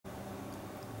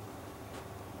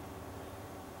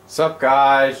Sup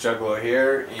guys, Juggalo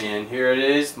here, and here it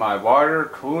is, my water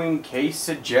cooling case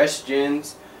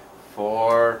suggestions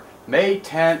for May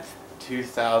 10th,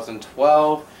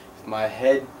 2012. If my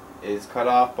head is cut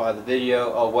off by the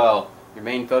video, oh well, your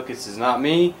main focus is not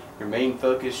me, your main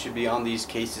focus should be on these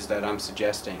cases that I'm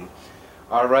suggesting.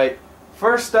 Alright,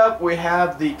 first up we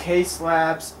have the Case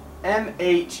Labs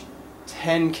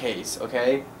MH10 case,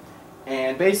 okay?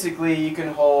 And basically you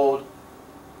can hold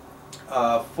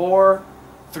 4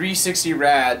 360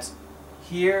 rads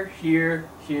here, here,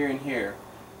 here, and here.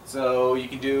 So you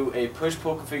can do a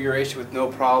push-pull configuration with no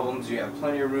problems. You have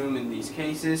plenty of room in these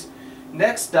cases.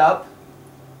 Next up,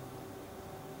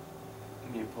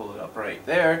 let me pull it up right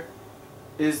there,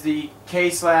 is the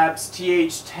Case Labs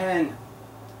TH10.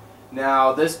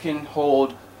 Now this can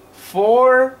hold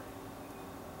 4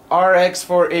 RX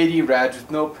 480 rads with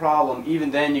no problem.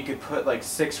 Even then you could put like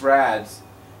 6 rads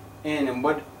in. And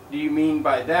what do you mean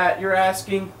by that, you're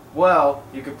asking? Well,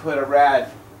 you could put a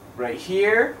rad right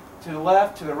here, to the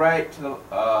left, to the right, to the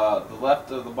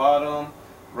left of the bottom,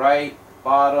 right,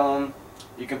 bottom.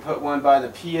 You can put one by the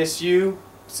PSU,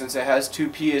 since it has 2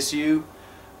 PSU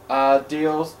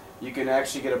deals. You can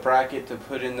actually get a bracket to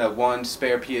put in the one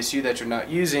spare PSU that you're not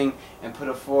using and put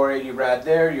a 480 rad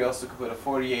there. You also could put a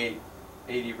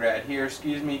 4880 rad here,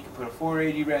 excuse me. You can put a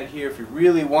 480 rad here if you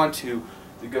really want to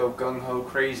go gung-ho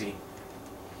crazy.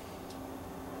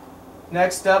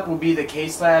 Next up will be the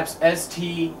Case Labs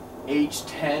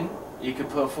STH10. You can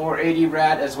put 480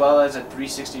 rad as well as a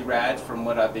 360 rad from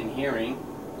what I've been hearing.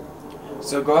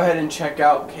 So go ahead and check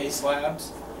out Case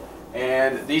Labs.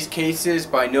 And these cases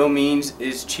by no means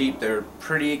is cheap. They're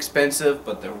pretty expensive,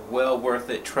 but they're well worth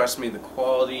it. Trust me, the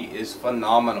quality is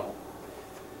phenomenal.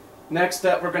 Next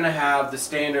up we're going to have the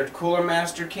standard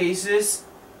Coolermaster cases.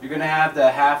 You're going to have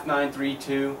the half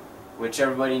 932, which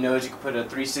everybody knows you can put a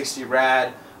 360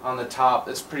 rad on the top.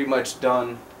 That's pretty much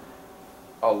done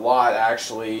a lot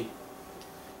actually.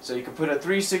 So you can put a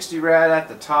 360 rad at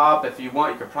the top. If you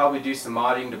want, you could probably do some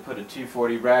modding to put a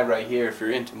 240 rad right here if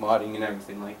you're into modding and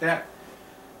everything like that.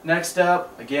 Next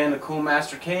up, again, the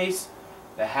Coolermaster case,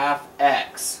 the half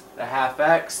X. The half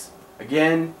X,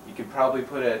 again, you could probably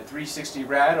put a 360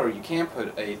 rad, or you can put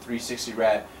a 360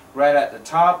 rad right at the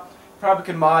top. Probably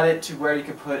could mod it to where you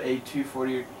could put a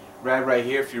 240 rad right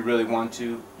here if you really want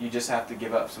to. You just have to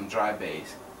give up some dry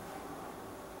bays.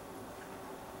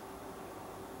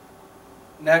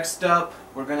 Next up,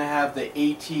 we're going to have the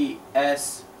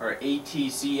ATS or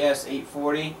ATCS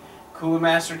 840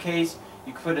 Coolermaster case.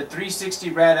 You can put a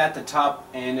 360 rad at the top,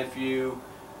 and if you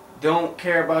don't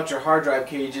care about your hard drive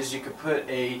cages, you could put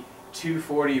a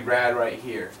 240 rad right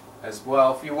here as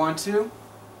well if you want to.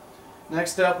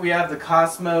 Next up, we have the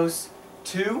Cosmos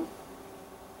 2.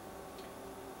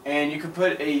 And you can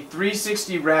put a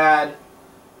 360 rad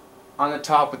on the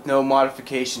top with no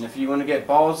modification. If you want to get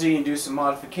ballsy and do some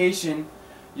modification,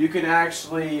 you can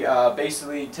actually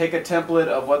basically take a template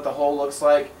of what the hole looks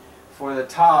like for the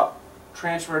top,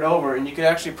 transfer it over, and you can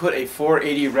actually put a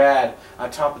 480 rad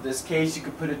on top of this case. You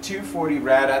can put a 240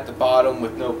 rad at the bottom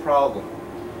with no problem.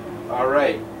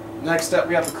 Alright, next up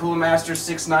we have the Coolermaster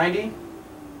 690.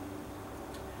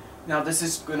 Now this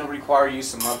is going to require you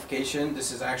some modification.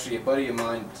 This is actually a buddy of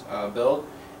mine's build,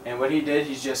 and what he did,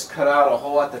 he's just cut out a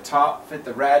hole at the top, fit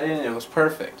the rad in, and it was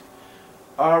perfect.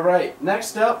 Alright,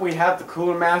 next up we have the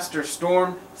Coolermaster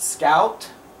Storm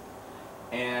Scout,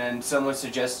 and someone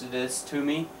suggested this to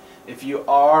me. If you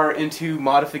are into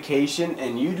modification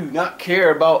and you do not care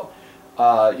about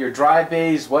your dry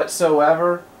bays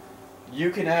whatsoever, you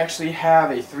can actually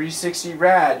have a 360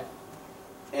 rad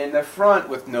in the front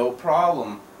with no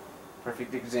problem.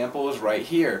 Perfect example is right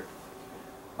here.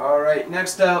 Alright,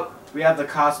 next up we have the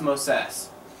Cosmos S.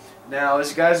 Now,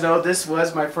 as you guys know, this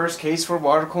was my first case for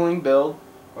water cooling build,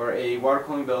 or a water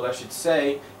cooling build I should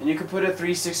say, and you can put a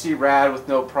 360 rad with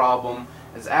no problem.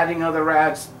 As adding other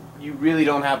rads, you really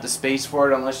don't have the space for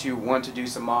it unless you want to do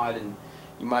some mod, and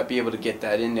you might be able to get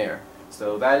that in there.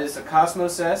 So that is the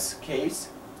Cosmos S case.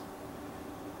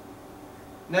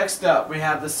 Next up, we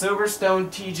have the Silverstone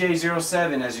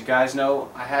Tj07. As you guys know,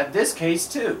 I had this case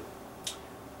too.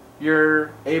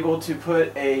 You're able to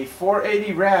put a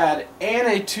 480 rad and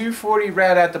a 240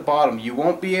 rad at the bottom. You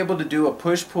won't be able to do a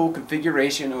push-pull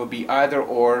configuration. It will be either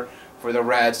or for the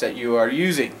rads that you are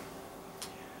using.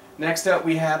 Next up,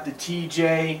 we have the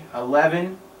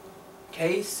Tj11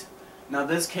 case. Now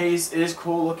this case is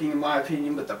cool looking in my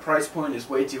opinion, but the price point is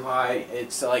way too high.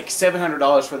 It's like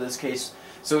 $700 for this case.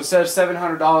 So instead of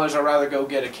 $700, I'd rather go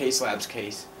get a Case Labs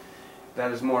case.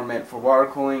 That is more meant for water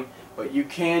cooling. But you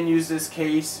can use this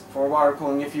case for water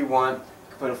cooling if you want. You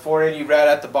can put a 480 rad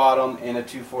at the bottom and a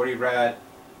 240 rad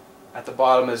at the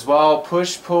bottom as well.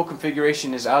 Push-pull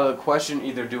configuration is out of the question.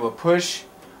 Either do a push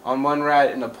on one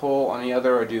rad and a pull on the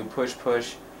other, or do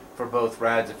push-push for both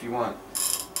rads if you want.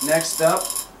 Next up,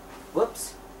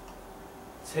 whoops,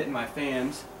 it's hitting my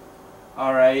fans.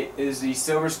 Alright, is the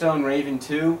Silverstone Raven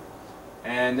 2,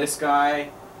 and this guy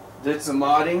did some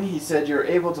modding. He said you're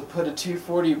able to put a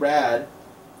 240 rad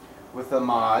with a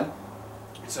mod,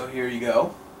 so here you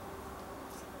go.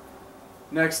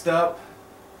 Next up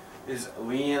is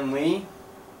Nzxt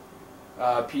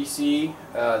PC.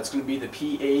 It's going to be the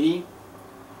P80,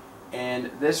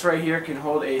 and this right here can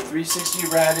hold a 360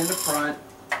 rad in the front,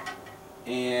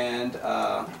 and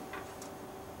I'm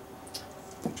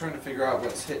trying to figure out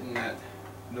what's hitting that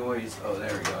noise. Oh,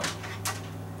 there we go.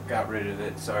 Got rid of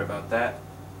it. Sorry about that.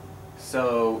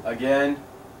 So again,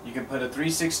 you can put a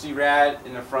 360 rad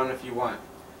in the front if you want.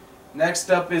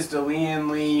 Next up is the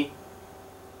Nzxt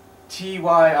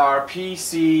Tyr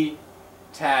PC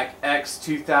TAC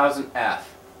X2000F.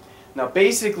 Now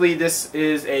basically this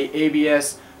is a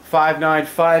ABS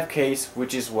 595 case,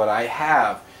 which is what I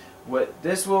have. What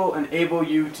this will enable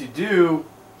you to do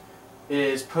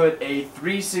is put a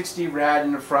 360 rad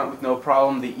in the front with no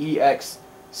problem, the EX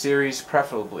series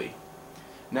preferably.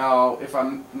 Now if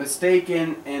I'm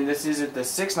mistaken and this isn't the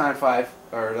 695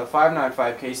 or the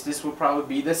 595 case, this will probably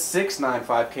be the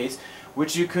 695 case,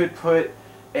 which you could put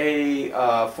a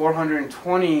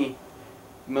 420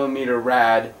 millimeter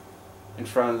rad in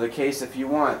front of the case if you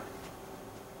want.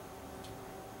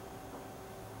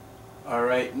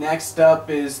 Alright, next up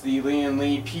is the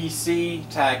Nzxt PC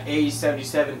TAC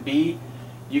A77B.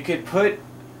 You could put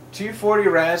 240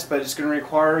 rads, but it's going to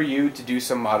require you to do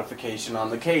some modification on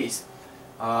the case.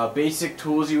 Basic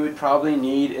tools you would probably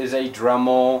need is a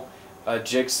Dremel, a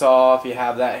jigsaw if you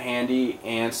have that handy,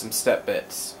 and some step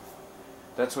bits.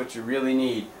 That's what you really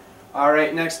need.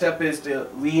 Alright, next up is the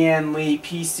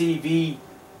Nzxt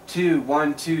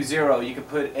PCV2120. You could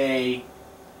put a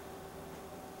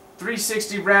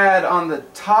 360 rad on the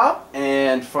top,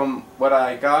 and from what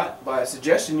I got by a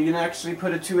suggestion, you can actually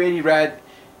put a 280 rad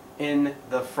in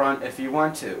the front if you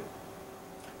want to.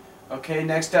 Okay,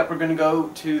 next up we're going to go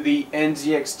to the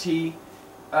Nzxt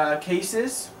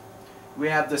cases. We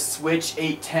have the Switch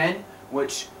 810,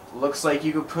 which looks like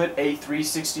you could put a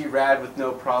 360 rad with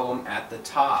no problem at the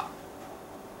top.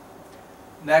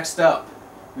 Next up,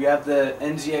 we have the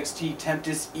Nzxt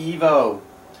Tempest Evo.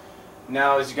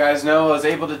 Now, as you guys know, I was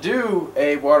able to do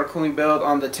a water cooling build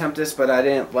on the Tempest, but I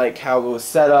didn't like how it was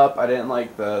set up. I didn't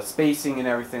like the spacing and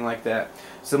everything like that.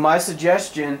 So my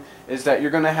suggestion is that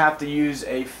you're going to have to use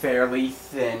a fairly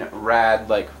thin rad,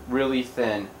 like really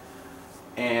thin.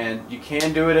 And you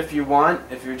can do it if you want,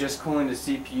 if you're just cooling the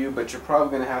CPU, but you're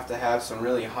probably going to have some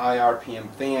really high RPM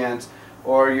fans,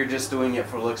 or you're just doing it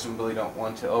for looks and really don't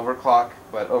want to overclock,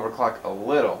 but overclock a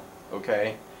little,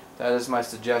 okay? That is my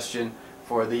suggestion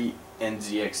for the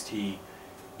Nzxt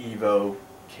Evo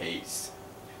case.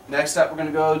 Next up, we're going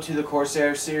to go to the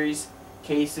Corsair series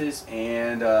cases,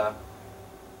 and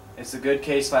it's a good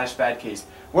case slash bad case.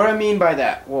 What do I mean by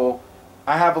that? Well,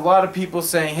 I have a lot of people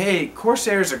saying, hey,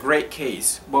 Corsair is a great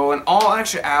case. Well, in all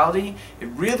actuality, it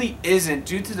really isn't,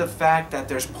 due to the fact that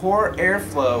there's poor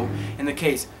airflow in the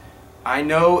case. I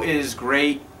know it is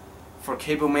great for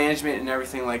cable management and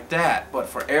everything like that, but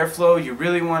for airflow, you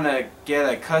really want to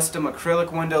get a custom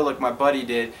acrylic window like my buddy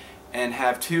did and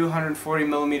have 240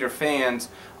 millimeter fans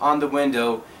on the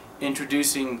window,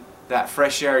 introducing that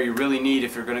fresh air you really need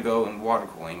if you're going to go in water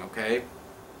cooling, okay?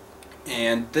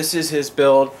 And this is his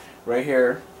build right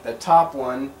here, the top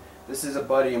one. This is a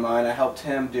buddy of mine. I helped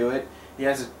him do it. He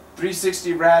has a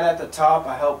 360 rad at the top.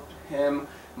 I helped him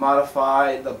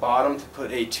modify the bottom to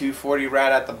put a 240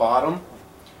 rad at the bottom.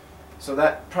 So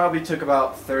that probably took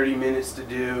about 30 minutes to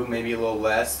do, maybe a little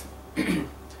less.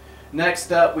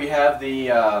 Next up, we have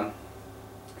the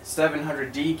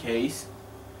 700D case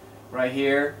right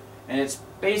here, and it's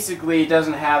basically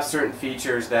doesn't have certain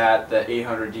features that the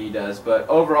 800D does, but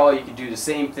overall you can do the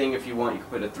same thing if you want. You can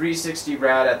put a 360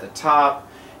 rad at the top,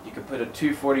 you can put a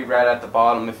 240 rad at the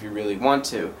bottom if you really want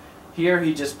to. Here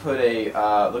he just put a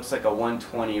looks like a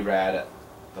 120 rad at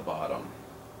the bottom.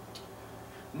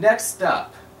 Next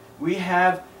up, we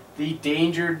have the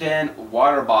Danger Den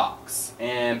water box,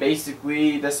 and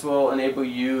basically this will enable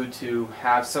you to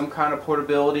have some kind of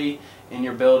portability in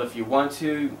your build if you want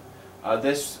to.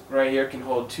 This right here can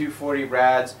hold 240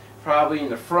 rads, probably in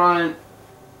the front,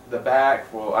 the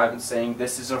back. Well, I'm saying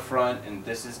this is the front and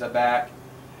this is the back.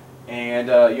 And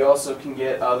you also can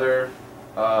get other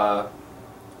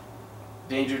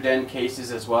Danger Den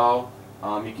cases as well.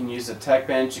 You can use a tech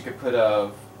bench. You could put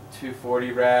a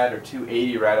 240 rad or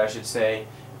 280 rad, I should say,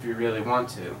 if you really want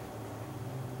to.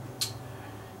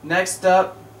 Next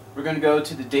up, we're going to go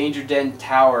to the Danger Den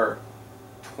Tower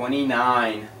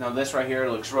 29. Now this right here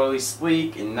looks really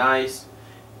sleek and nice,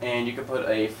 and you can put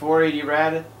a 480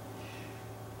 rad.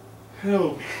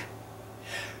 Oh.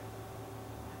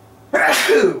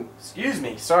 Excuse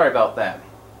me, sorry about that.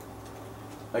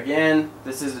 Again,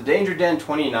 this is the Danger Den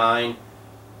 29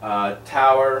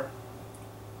 tower,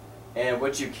 and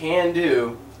what you can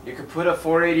do, you can put a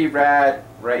 480 rad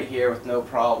right here with no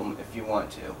problem if you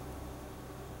want to.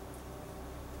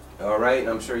 Alright,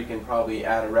 I'm sure you can probably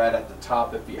add a rad at the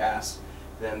top if you ask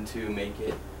them to make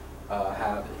it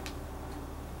have it.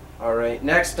 Alright,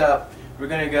 next up, we're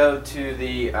going to go to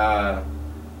the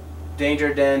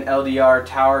Danger Den LDR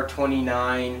Tower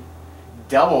 29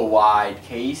 double wide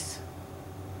case.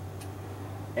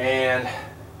 And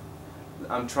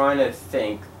I'm trying to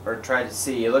think, or try to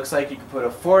see. It looks like you can put a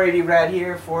 480 rad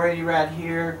here, 480 rad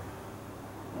here,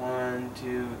 1,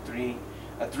 2, 3,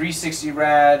 a 360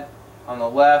 rad on the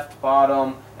left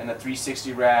bottom, and a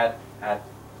 360 rad at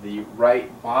the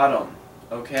right bottom.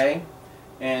 Okay?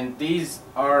 And these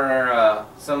are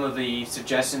some of the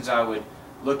suggestions I would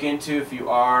look into if you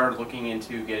are looking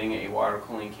into getting a water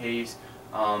cooling case.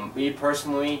 Me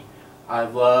personally, I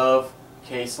love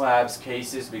Case Labs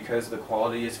cases because the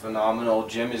quality is phenomenal.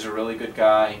 Jim is a really good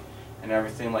guy and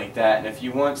everything like that. And if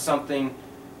you want something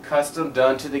custom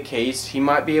done to the case, he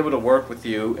might be able to work with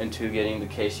you into getting the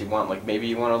case you want. Like maybe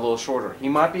you want a little shorter. He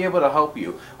might be able to help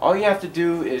you. All you have to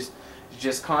do is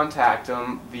just contact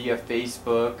him via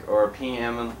Facebook or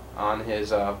PM him on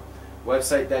his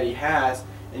website that he has,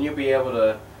 and you'll be able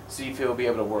to see if he'll be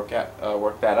able to work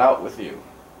that out with you.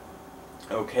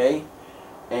 Okay?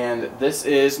 And this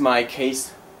is my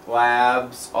Case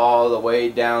Labs all the way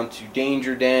down to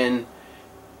Danger Den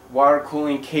water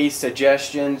cooling case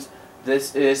suggestions.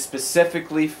 This is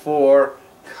specifically for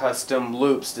custom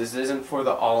loops. This isn't for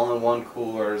the all-in-one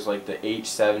coolers like the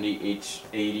H70,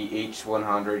 H80,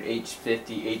 H100,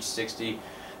 H50, H60,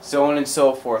 so on and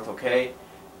so forth, okay?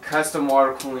 Custom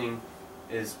water cooling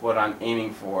is what I'm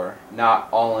aiming for, not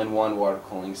all-in-one water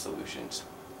cooling solutions.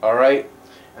 Alright?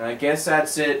 And I guess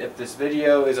that's it. If this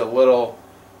video is a little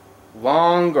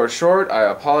long or short, I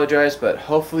apologize, but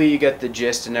hopefully you get the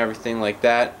gist and everything like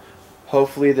that.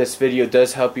 Hopefully this video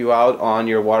does help you out on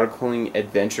your water cooling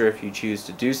adventure if you choose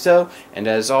to do so. And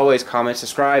as always, comment,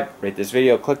 subscribe, rate this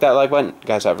video, click that like button. You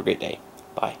guys have a great day.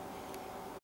 Bye.